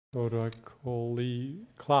Or do I call the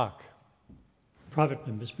clerk? Private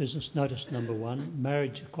Members Business, Notice Number 1,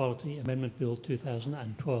 Marriage Equality Amendment Bill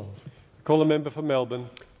 2012. Call the member for Melbourne.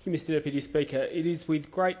 Thank you, Mr Deputy Speaker. It is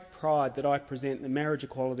with great pride that I present the Marriage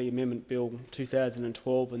Equality Amendment Bill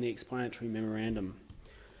 2012 and the explanatory memorandum.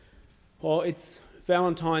 Well, it's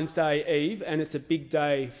Valentine's Day Eve and it's a big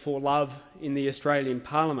day for love in the Australian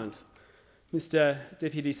Parliament. Mr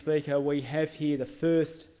Deputy Speaker, we have here the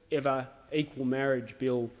first ever equal marriage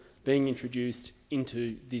bill being introduced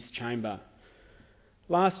into this chamber.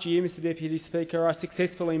 Last year, Mr Deputy Speaker, I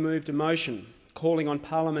successfully moved a motion calling on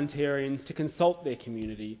parliamentarians to consult their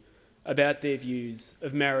community about their views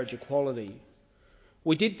of marriage equality.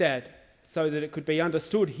 We did that so that it could be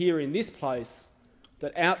understood here in this place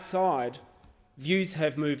that outside views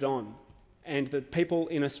have moved on and that people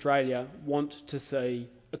in Australia want to see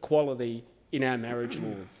equality in our marriage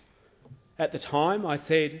laws. At the time, I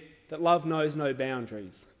said that love knows no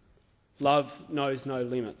boundaries, love knows no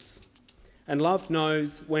limits, and love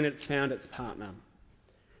knows when it's found its partner.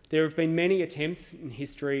 There have been many attempts in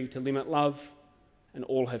history to limit love, and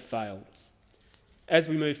all have failed. As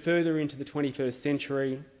we move further into the 21st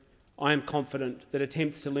century, I am confident that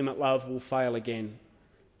attempts to limit love will fail again,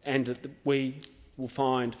 and that we will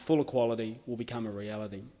find full equality will become a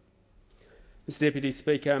reality. Mr Deputy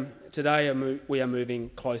Speaker, today we are moving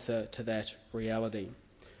closer to that reality.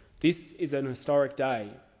 This is an historic day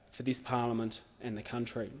for this Parliament and the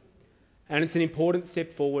country, and it's an important step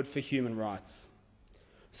forward for human rights.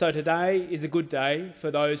 So today is a good day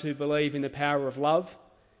for those who believe in the power of love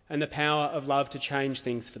and the power of love to change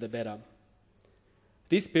things for the better.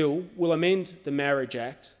 This bill will amend the Marriage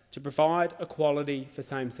Act to provide equality for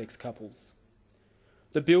same-sex couples.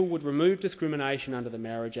 The bill would remove discrimination under the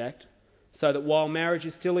Marriage Act so that while marriage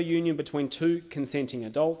is still a union between two consenting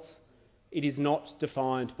adults, it is not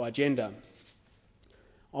defined by gender.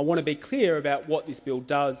 I want to be clear about what this bill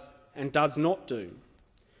does and does not do.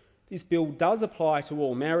 This bill does apply to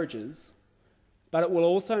all marriages, but it will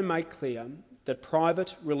also make clear that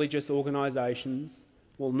private religious organisations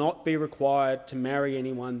will not be required to marry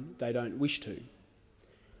anyone they don't wish to.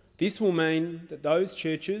 This will mean that those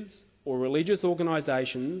churches or religious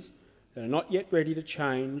organisations that are not yet ready to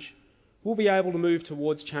change will be able to move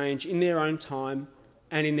towards change in their own time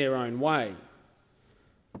and in their own way.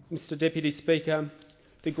 Mr Deputy Speaker,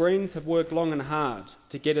 the Greens have worked long and hard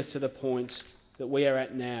to get us to the point that we are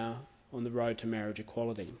at now on the road to marriage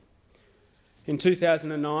equality. In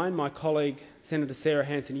 2009, my colleague, Senator Sarah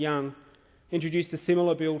Hanson-Young, introduced a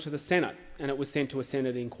similar bill to the Senate, and it was sent to a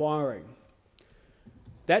Senate inquiry.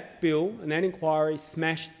 That bill and that inquiry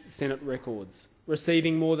smashed Senate records,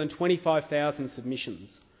 receiving more than 25,000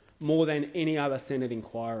 submissions, more than any other Senate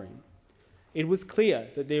inquiry. It was clear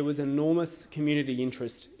that there was enormous community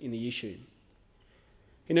interest in the issue.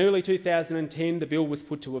 In early 2010, the bill was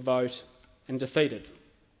put to a vote and defeated.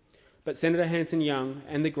 But Senator Hanson-Young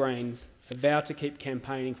and the Greens have vowed to keep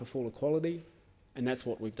campaigning for full equality, and that's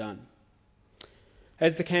what we've done.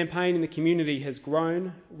 As the campaign in the community has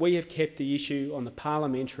grown, we have kept the issue on the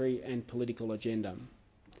parliamentary and political agenda.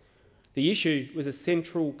 The issue was a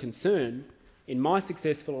central concern in my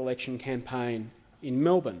successful election campaign in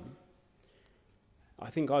Melbourne. I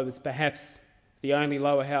think I was perhaps the only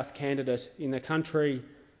lower house candidate in the country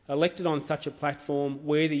elected on such a platform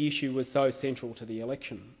where the issue was so central to the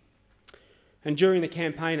election. And during the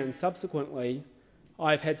campaign and subsequently,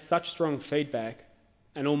 I've had such strong feedback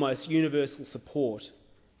and almost universal support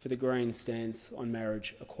for the Greens' stance on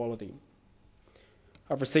marriage equality.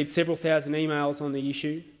 I've received several thousand emails on the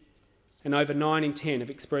issue, and over 9 in 10 have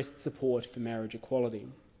expressed support for marriage equality.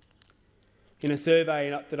 In a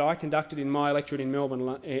survey that I conducted in my electorate in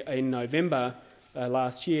Melbourne in November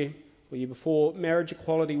last year, the year before, marriage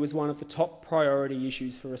equality was one of the top priority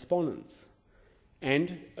issues for respondents.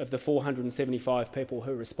 And of the 475 people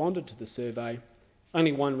who responded to the survey,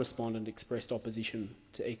 only one respondent expressed opposition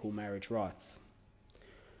to equal marriage rights.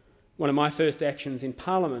 One of my first actions in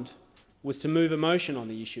Parliament was to move a motion on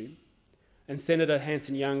the issue, and Senator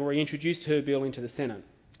Hanson-Young reintroduced her bill into the Senate,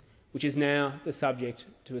 which is now the subject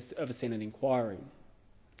of a Senate inquiry.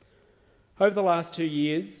 Over the last 2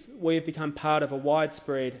 years, we have become part of a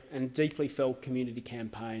widespread and deeply felt community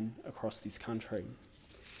campaign across this country.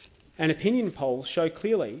 And opinion polls show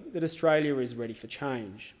clearly that Australia is ready for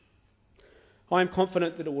change. I am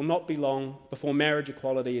confident that it will not be long before marriage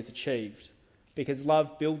equality is achieved, because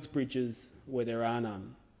love builds bridges where there are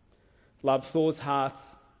none. Love thaws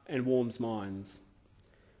hearts and warms minds.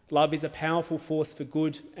 Love is a powerful force for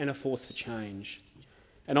good and a force for change.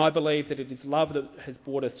 And I believe that it is love that has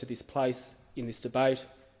brought us to this place in this debate,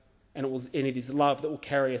 and it is love that will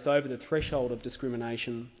carry us over the threshold of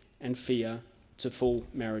discrimination and fear to full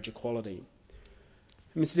marriage equality.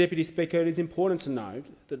 Mr Deputy Speaker, it is important to note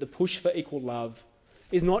that the push for equal love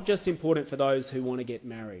is not just important for those who want to get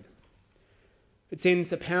married. It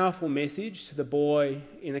sends a powerful message to the boy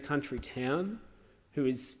in a country town who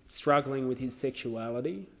is struggling with his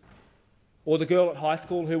sexuality, or the girl at high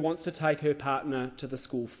school who wants to take her partner to the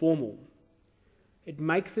school formal. It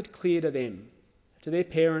makes it clear to them, to their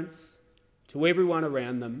parents, to everyone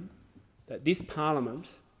around them, that this Parliament,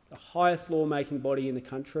 the highest law-making body in the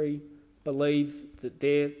country, believes that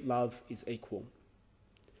their love is equal.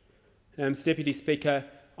 Mr Deputy Speaker,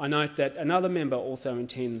 I note that another member also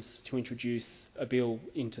intends to introduce a bill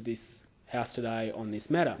into this House today on this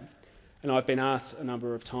matter, and I've been asked a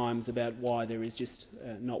number of times about why there is just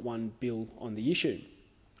not one bill on the issue.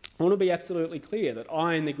 I want to be absolutely clear that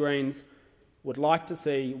I and the Greens would like to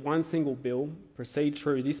see one single bill proceed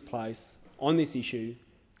through this place on this issue,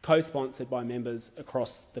 co-sponsored by members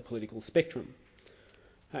across the political spectrum.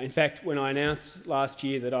 In fact, when I announced last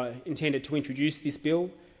year that I intended to introduce this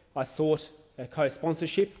bill, I sought a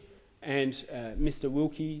co-sponsorship, and Mr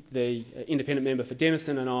Wilkie, the independent member for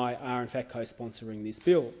Denison, and I are in fact co-sponsoring this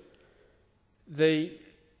bill. The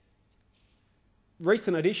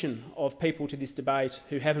recent addition of people to this debate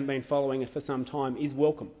who haven't been following it for some time is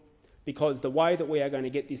welcome, because the way that we are going to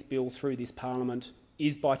get this bill through this Parliament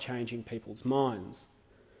is by changing people's minds.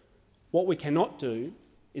 What we cannot do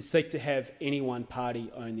is seek to have any one party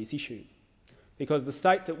own this issue, because the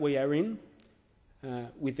state that we are in,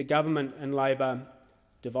 with the government and Labor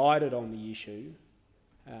divided on the issue,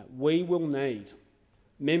 we will need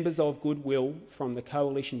members of goodwill from the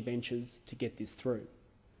coalition benches to get this through.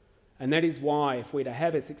 And that is why, if we're to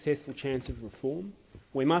have a successful chance of reform,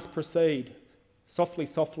 we must proceed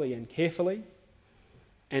softly and carefully,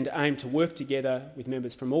 and aim to work together with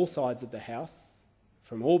members from all sides of the House,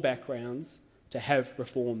 from all backgrounds, to have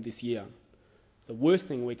reform this year. The worst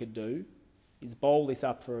thing we could do is bowl this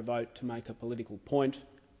up for a vote to make a political point,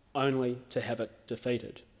 only to have it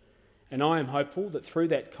defeated. And I am hopeful that through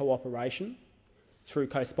that cooperation, through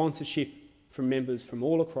co-sponsorship from members from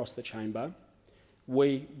all across the chamber,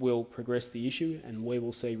 we will progress the issue and we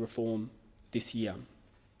will see reform this year.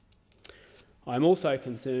 I'm also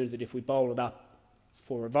concerned that if we bowl it up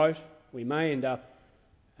for a vote, we may end up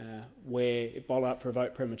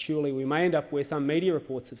prematurely, we may end up where some media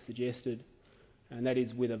reports have suggested, and that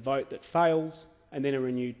is with a vote that fails and then a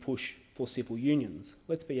renewed push for civil unions.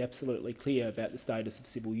 Let's be absolutely clear about the status of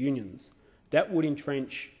civil unions. That would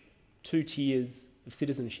entrench two tiers of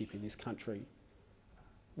citizenship in this country.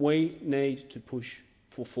 We need to push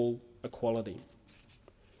for full equality.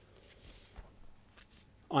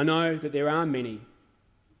 I know that there are many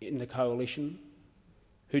in the coalition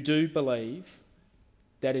who do believe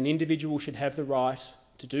that an individual should have the right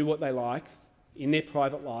to do what they like in their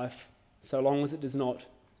private life, so long as it does not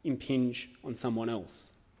impinge on someone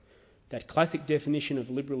else. That classic definition of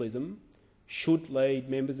liberalism should lead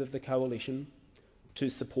members of the coalition to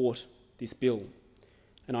support this bill.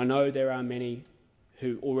 And I know there are many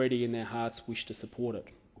who already in their hearts wish to support it.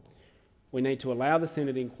 We need to allow the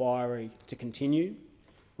Senate inquiry to continue.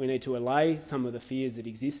 We need to allay some of the fears that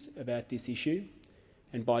exist about this issue.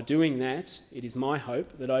 And by doing that, it is my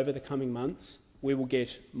hope that over the coming months, we will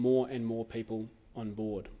get more and more people on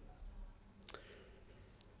board.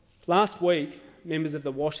 Last week, members of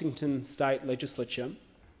the Washington State Legislature,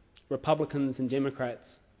 Republicans and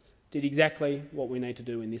Democrats, did exactly what we need to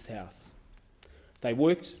do in this House. They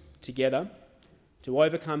worked together to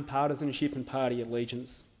overcome partisanship and party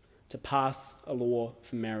allegiance to pass a law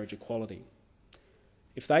for marriage equality.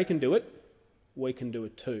 If they can do it, we can do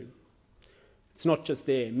it too. It's not just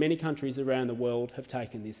there. Many countries around the world have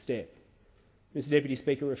taken this step. Mr Deputy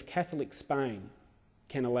Speaker, if Catholic Spain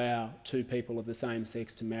can allow two people of the same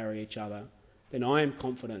sex to marry each other, then I am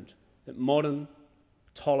confident that modern,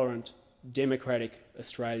 tolerant, democratic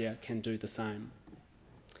Australia can do the same.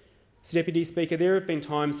 Mr Deputy Speaker, there have been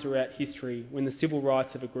times throughout history when the civil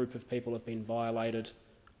rights of a group of people have been violated,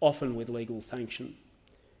 often with legal sanction.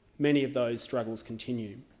 Many of those struggles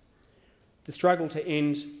continue. The struggle to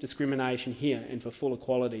end discrimination here and for full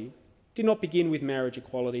equality did not begin with marriage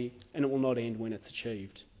equality, and it will not end when it's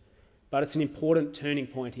achieved. But it's an important turning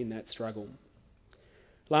point in that struggle.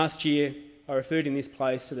 Last year, I referred in this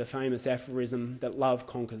place to the famous aphorism that love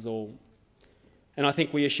conquers all. And I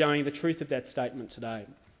think we are showing the truth of that statement today.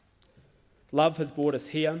 Love has brought us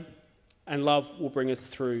here, and love will bring us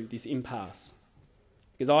through this impasse.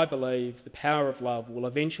 Because I believe the power of love will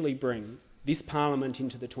eventually bring this Parliament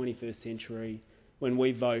into the 21st century when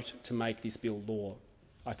we vote to make this bill law.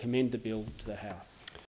 I commend the bill to the House.